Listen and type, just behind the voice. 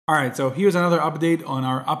All right, so here's another update on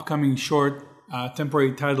our upcoming short,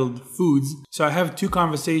 temporary titled Foods. So I have two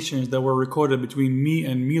conversations that were recorded between me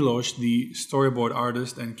and Milos, the storyboard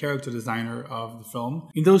artist and character designer of the film.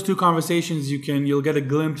 In those two conversations, you'll get a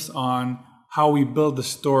glimpse on how we built the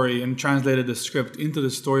story and translated the script into the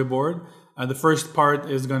storyboard. The first part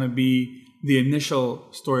is going to be the initial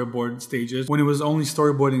storyboard stages when it was only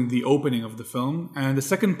storyboarding the opening of the film. And the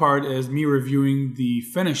second part is me reviewing the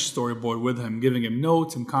finished storyboard with him, giving him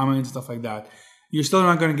notes and comments, stuff like that. You're still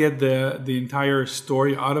not going to get the entire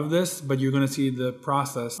story out of this, but you're going to see the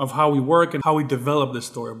process of how we work and how we develop the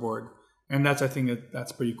storyboard. And I think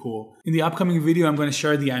that's pretty cool. In the upcoming video, I'm going to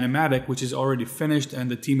share the animatic, which is already finished and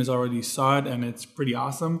the team has already saw it and it's pretty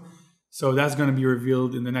awesome. So that's going to be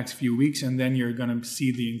revealed in the next few weeks, and then you're going to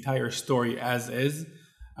see the entire story as is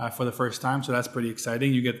for the first time. So that's pretty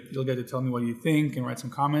exciting. You'll get to tell me what you think and write some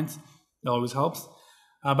comments. That always helps.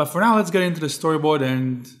 But for now, let's get into the storyboard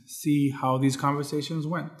and see how these conversations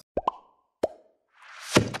went.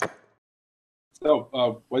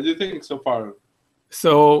 So, what do you think so far?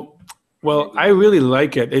 So, well, I really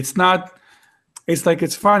like it. It's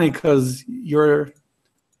funny because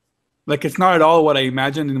it's not at all what I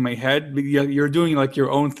imagined in my head. You're doing like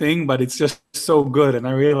your own thing, but it's just so good, and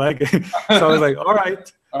I really like it. So I was like, all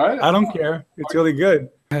right, I don't care. It's really good.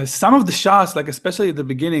 Some of the shots, like especially at the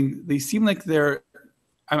beginning, they seem like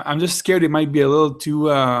I'm just scared it might be a little too,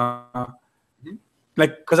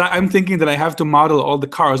 because I'm thinking that I have to model all the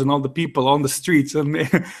cars and all the people on the streets, and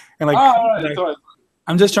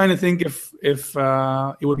I'm just trying to think if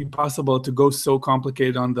it would be possible to go so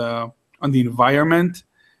complicated on the environment.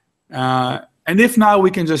 And if not,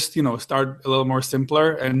 we can just, start a little more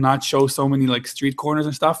simpler and not show so many like street corners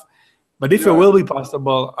and stuff. But if it will be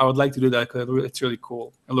possible, I would like to do that because it's really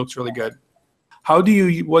cool. It looks really good. What do you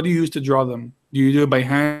use to draw them? Do you do it by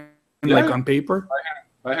hand, on paper?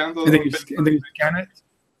 By hand. And then you scan it?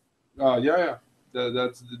 Yeah.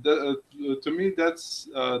 To me, that's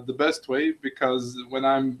the best way, because when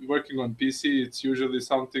I'm working on PC, it's usually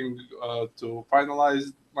something to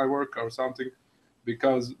finalize my work or something.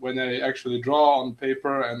 Because when I actually draw on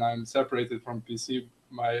paper and I'm separated from PC,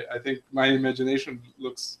 I think my imagination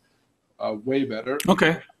looks way better.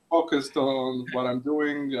 Okay. Focused on what I'm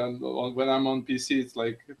doing, and when I'm on PC, it's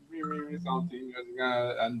like something,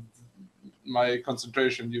 and my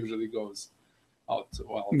concentration usually goes out.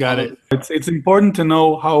 Well, got it. It's important to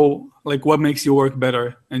know what makes you work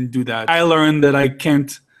better and do that. I learned that I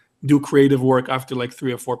can't do creative work after like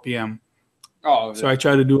 3 or 4 p.m. So I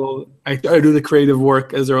try to do the creative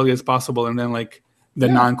work as early as possible, and then the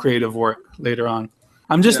non-creative work later on.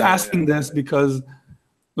 I'm just asking this because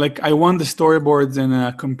I want the storyboards in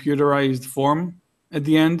a computerized form at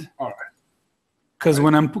the end. All right. Because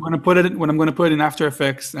when I'm going to put it in After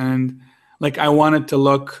Effects, and I want it to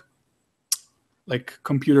look like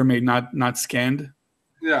computer made, not scanned.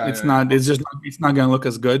 It's not going to look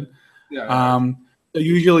as good.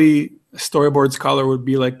 Usually storyboard's color would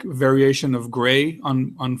be variation of gray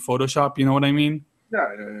on Photoshop. You know what I mean? Yeah.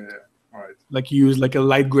 All right. You use a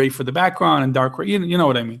light gray for the background and dark gray. You know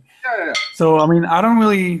what I mean? Yeah. So I mean, I don't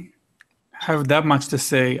really have that much to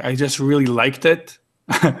say. I just really liked it.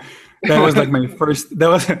 That was my first. That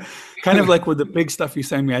was kind of with the big stuff you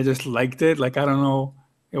sent me. I just liked it. I don't know.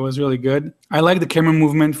 It was really good. I like the camera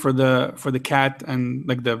movement for the cat and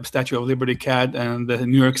the Statue of Liberty cat and the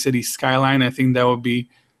New York City skyline. I think that would be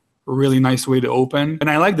a really nice way to open. And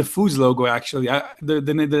I like the Foods logo, actually.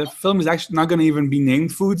 The film is actually not going to even be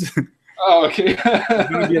named Foods. Oh, okay. It's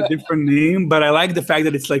going to be a different name, but I like the fact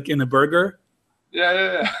that it's in a burger.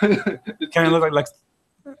 Yeah. It kind of look like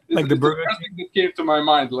the burger. It's the that came to my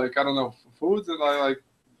mind, I don't know, foods, and I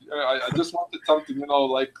just wanted something,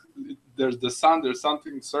 there's the sun, there's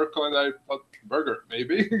something circle, and I thought burger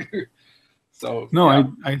maybe. So no, yeah.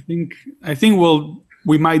 I think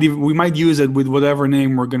we might use it with whatever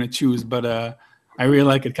name we're gonna choose, but I really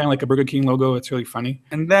like it, kind of like a Burger King logo. It's really funny.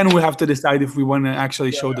 And then we have to decide if we want to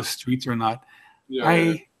actually show the streets or not.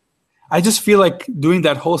 I just feel like doing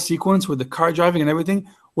that whole sequence with the car driving and everything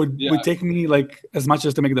would take me as much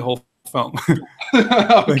as to make the whole film.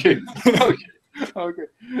 Okay.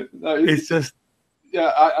 No, it's just. Yeah,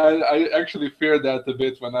 I actually feared that a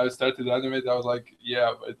bit when I started to animate. I was like,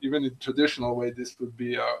 but even in traditional way, this would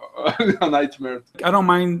be a nightmare. I don't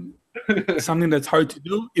mind something that's hard to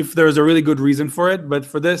do if there's a really good reason for it, but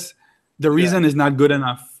for this, the reason is not good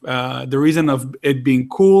enough. The reason of it being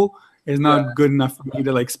cool is not good enough for me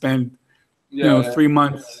to spend 3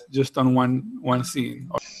 months just on one scene.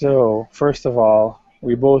 So first of all,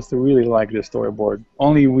 we both really like the storyboard.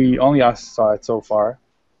 Only us saw it so far.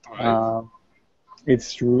 All right.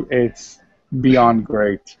 It's beyond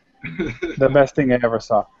great. The best thing I ever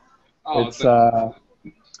saw. Oh, It's thanks. I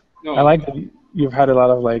No, like that you've had a lot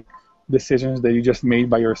of like decisions that you just made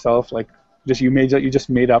by yourself, like you just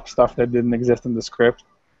made up stuff that didn't exist in the script,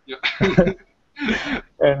 yeah.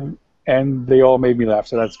 and they all made me laugh,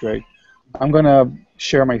 so that's great. I'm gonna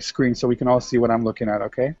share my screen so we can all see what I'm looking at,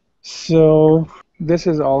 okay? So this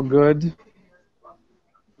is all good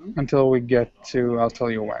until we get to, I'll tell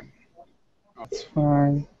you when. It's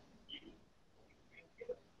fine.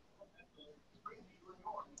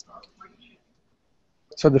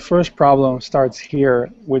 So the first problem starts here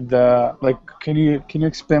with the like. Can you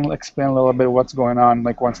explain a little bit what's going on?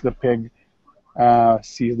 Like once the pig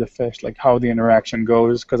sees the fish, like how the interaction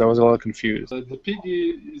goes? Because I was a little confused. The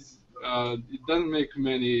piggy is it doesn't make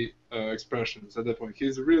many expressions at that point.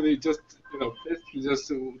 He's really just pissed.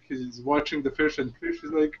 He's watching the fish, and fish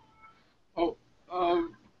is like, oh,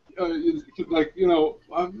 he's like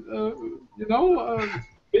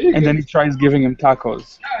pig, And then and he tries giving him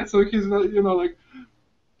tacos. yeah, so he's like,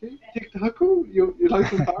 hey, take taco. You like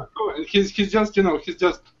some taco? And he's just he's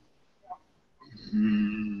just.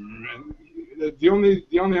 And the only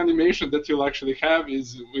animation that you'll actually have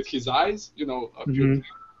is with his eyes, a few Hmm. things,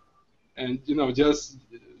 and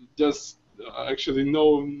just actually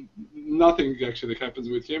no nothing actually happens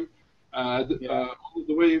with him. Yeah. All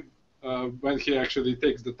the way when he actually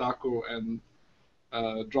takes the taco and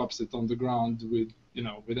drops it on the ground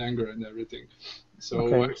with anger and everything. So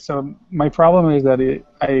Okay. So my problem is that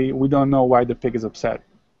we don't know why the pig is upset.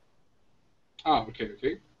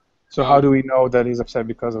 okay. So how Uh, do we know that he's upset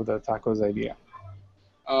because of the tacos idea?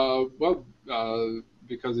 Well,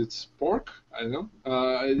 because it's pork, I know.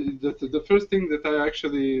 The first thing that I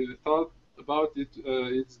actually thought about it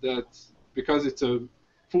is that because it's a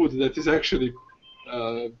food that is actually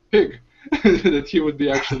pig, that he would be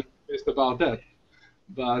actually pissed about that.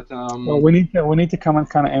 But Well, we need to come and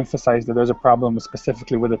kind of emphasize that there's a problem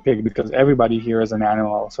specifically with the pig because everybody here is an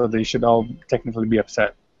animal, so they should all technically be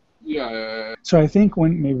upset. yeah, So I think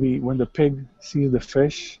when the pig sees the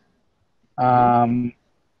fish, mhm. um,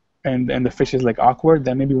 and the fish is like awkward,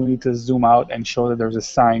 then maybe we need to zoom out and show that there's a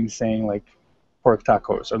sign saying like pork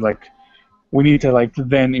tacos, or like we need to like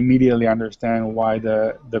then immediately understand why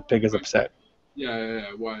the pig is upset.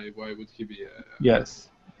 Yeah. Why would he be? Yes.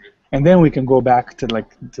 And then we can go back to like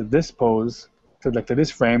to this pose, to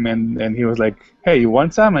this frame, and he was like, "Hey, you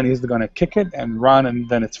want some?" And he's gonna kick it and run, and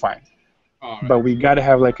then it's fine. All But right. we gotta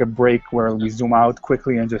have like a break where we zoom out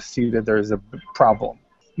quickly and just see that there's a problem.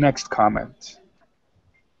 Next comment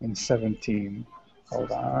in 17.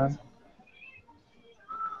 Hold on.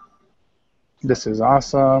 This is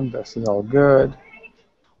awesome. This is all good.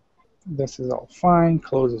 This is all fine.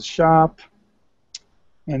 Close the shop.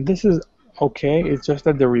 And this is okay. It's just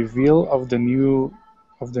that the reveal of the new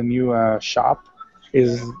shop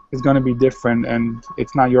is going to be different, and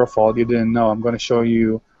it's not your fault. You didn't know. I'm going to show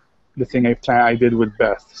you the thing I did with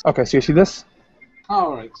Beth. Okay, so you see this?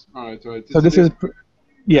 All right. So It's a this is different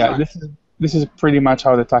yeah, design. this is pretty much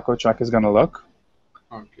how the taco truck is going to look.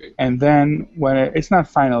 Okay. And then when it's not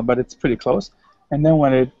final, but it's pretty close. And then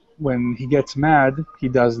when he gets mad, he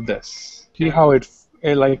does this. See Okay. how it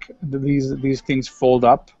like these things fold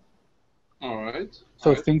up. All right.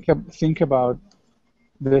 All So right. think about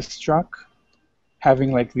this truck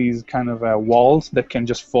having like these kind of walls that can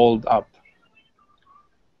just fold up.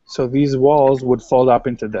 So these walls would fold up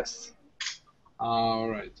into this. All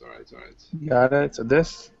right. Got it? So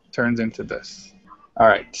this turns into this. All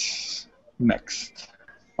right. Next.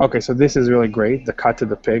 Okay, so this is really great. The cut to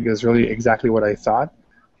the pig is really exactly what I thought.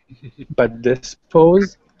 But this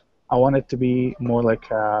pose, I want it to be more like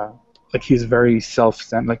he's very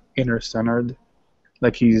self-centered, like inner-centered,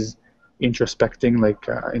 like he's introspecting, like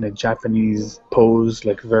in a Japanese pose,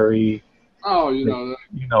 like very Oh,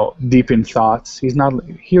 like deep in thoughts. He's not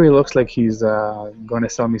here. He looks like he's going to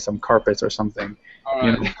sell me some carpets or something, all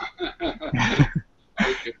you right. know.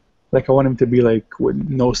 Okay. Like I want him to be like with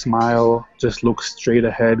no smile, just look straight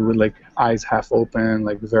ahead with like eyes half open,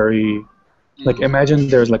 like very like Mm. imagine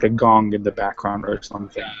there's like a gong in the background or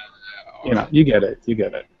something. All right. You get it. You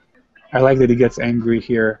get it. I like that he gets angry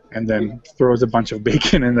here and then throws a bunch of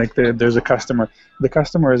bacon and like there's a customer. The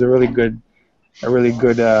customer is a really good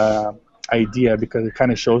idea because it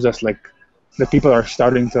kind of shows us like the people are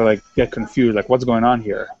starting to like get confused, like what's going on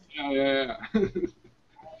here. Yeah.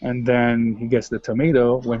 And then he gets the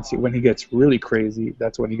tomato. When he gets really crazy,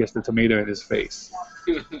 that's when he gets the tomato in his face.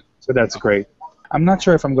 So that's great. I'm not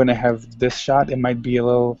sure if I'm going to have this shot. It might be a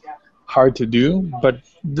little hard to do, but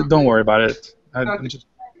don't worry about it. I I'm think just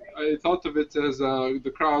I thought of it as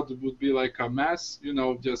the crowd would be like a mass,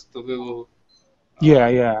 just a little. yeah, Uh,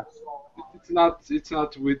 yeah. it's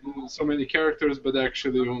not with so many characters, but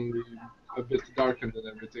actually only a bit darkened and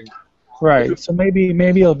everything. Right. So maybe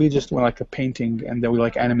it'll be just like a painting, and then we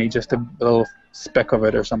like animate just a little speck of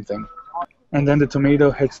it or something. And then the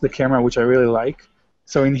tomato hits the camera, which I really like.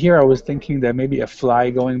 So in here, I was thinking that maybe a fly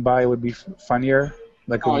going by would be funnier,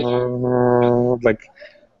 like Oh yeah, like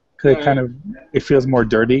 'cause yeah, it feels more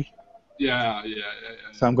dirty. yeah.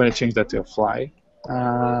 So I'm going to change that to a fly.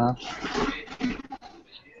 Uh,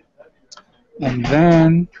 and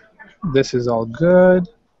then this is all good.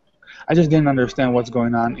 I just didn't understand what's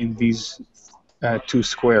going on in these two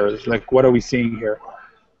squares. Like, what are we seeing here?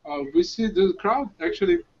 We see the crowd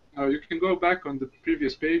actually. You can go back on the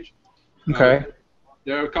previous page. Okay.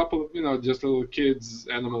 There are a couple of, just little kids,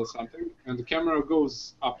 animals, something, and the camera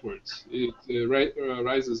goes upwards. It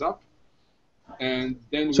rises up, and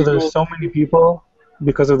then So we there's go. so many people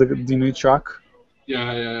because of the new truck.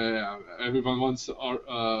 Yeah. Everyone wants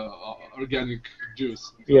organic juice.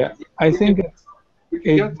 So Yeah, I think we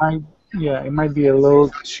can get. it might be a little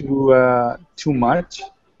too much,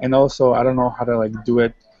 and also I don't know how to like do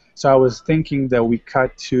it. So I was thinking that we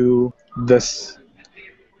cut to this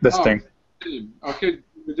Oh, thing. okay,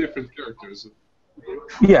 with different characters.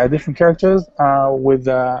 Yeah, different characters with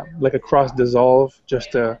like a cross dissolve,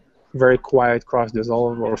 just a very quiet cross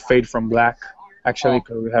dissolve or fade from black. Actually, Oh,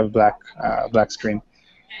 because we have black screen.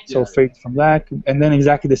 So yeah. fade from black, and then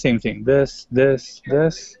exactly the same thing. This,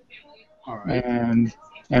 All right. and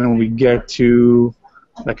when we get to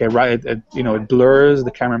like it blurs,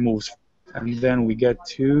 the camera moves, and then we get Then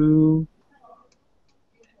to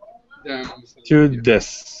here.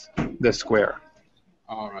 this square.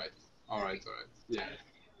 All right. Yeah.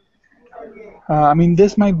 I mean,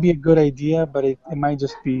 this might be a good idea, but it might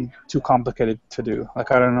just be too complicated to do.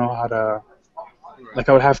 Like, I don't know how to. Right. Like,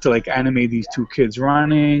 I would have to like animate these two kids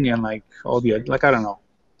running and like all the like I don't know.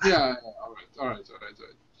 Yeah. All right.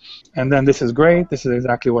 And then this is great. This is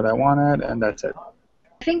exactly what I wanted, and that's it.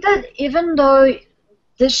 I think that even though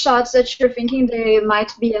the shots that you're thinking they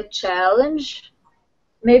might be a challenge,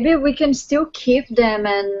 maybe we can still keep them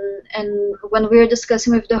and when we're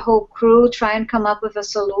discussing with the whole crew, try and come up with a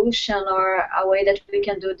solution or a way that we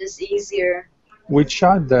can do this easier. Which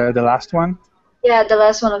shot? The last one? Yeah, the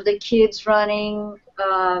last one of the kids running.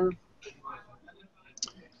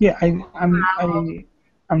 Yeah,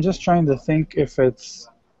 I'm just trying to think if it's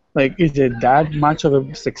like, is it that much of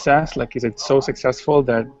a success? Like, is it so successful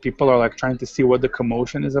that people are like trying to see what the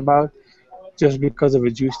commotion is about just because of a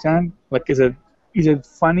juice stand? Like, is it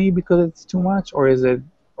funny because it's too much, or is it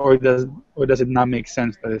or does it not make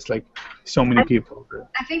sense that it's like so many people?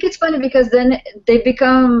 I think it's funny because then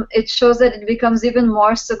it shows that it becomes even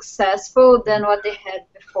more successful than what they had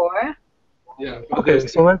before. Yeah. Okay,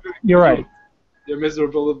 so you're right. They're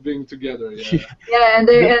miserable of being together. Yeah. Yeah, and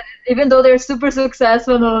even though they're super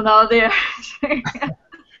successful now, they're.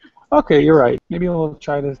 Okay, you're right. Maybe we'll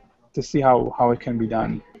try to see how it can be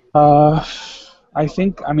done. I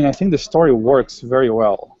think the story works very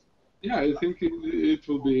well. Yeah, I think it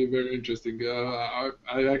will be very interesting.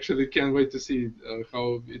 I actually can't wait to see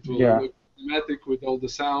how it will look dramatic with all the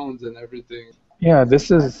sounds and everything. Yeah, this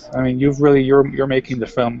is. I mean, you're making the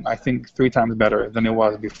film, I think, 3 times better than it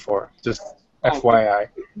was before. Just FYI.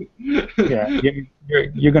 Yeah,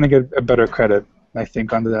 you're gonna get a better credit, I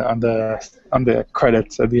think, on the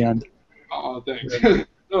credits at the end. Oh, thanks.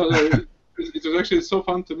 No, it was actually so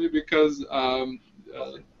fun to me because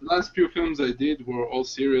the last few films I did were all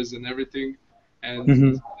serious and everything,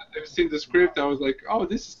 and I've seen the script. I was like, oh,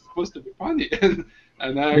 this is supposed to be funny,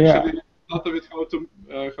 and I actually thought of it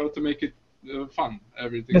how to make it fun.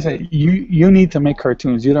 Everything. Listen, you need to make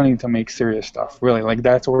cartoons. You don't need to make serious stuff. Really, like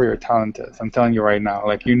that's where your talent is. I'm telling you right now.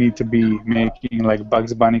 Like you need to be making like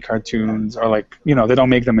Bugs Bunny cartoons, or like they don't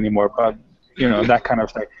make them anymore, but that kind of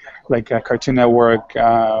thing, like Cartoon Network.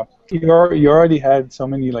 You already had so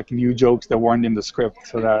many like new jokes that weren't in the script,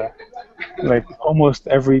 so that like almost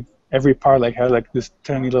every part like had like this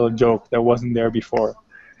tiny little joke that wasn't there before.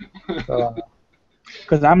 So,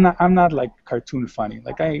 because I'm not like cartoon funny.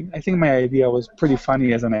 Like I think my idea was pretty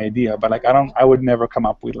funny as an idea, but like I would never come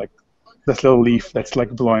up with like this little leaf that's like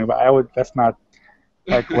blowing. But that's not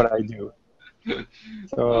like what I do.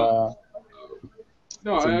 So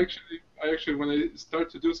no, I actually when I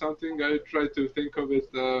start to do something, I try to think of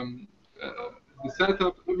it. The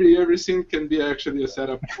setup, every scene can be actually a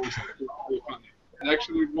setup for something really funny. And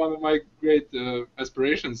actually, one of my great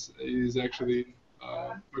aspirations is actually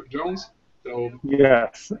Buck Jones. So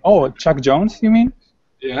yes. Oh, Chuck Jones, you mean?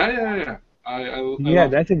 Yeah.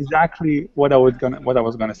 That's exactly what I was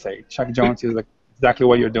gonna say. Chuck Jones is like exactly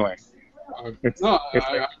what you're doing. No, It's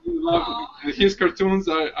I love his cartoons.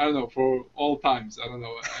 I don't know, for all times. I don't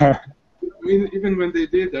know. Even when they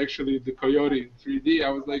did actually the Coyote in 3D, I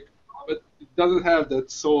was like, but it doesn't have that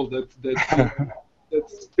soul, that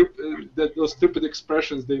those stupid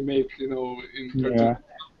expressions they make, you know, in cartoons. yeah.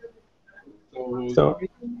 So,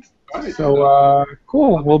 right,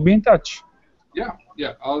 Cool. We'll be in touch.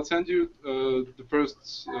 yeah. I'll send you the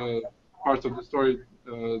first part of the story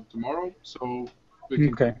tomorrow, so we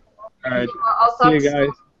can. Okay. All right. I'll See talk you soon. guys.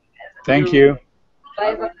 See Thank you. you.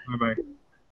 Bye bye. Bye bye.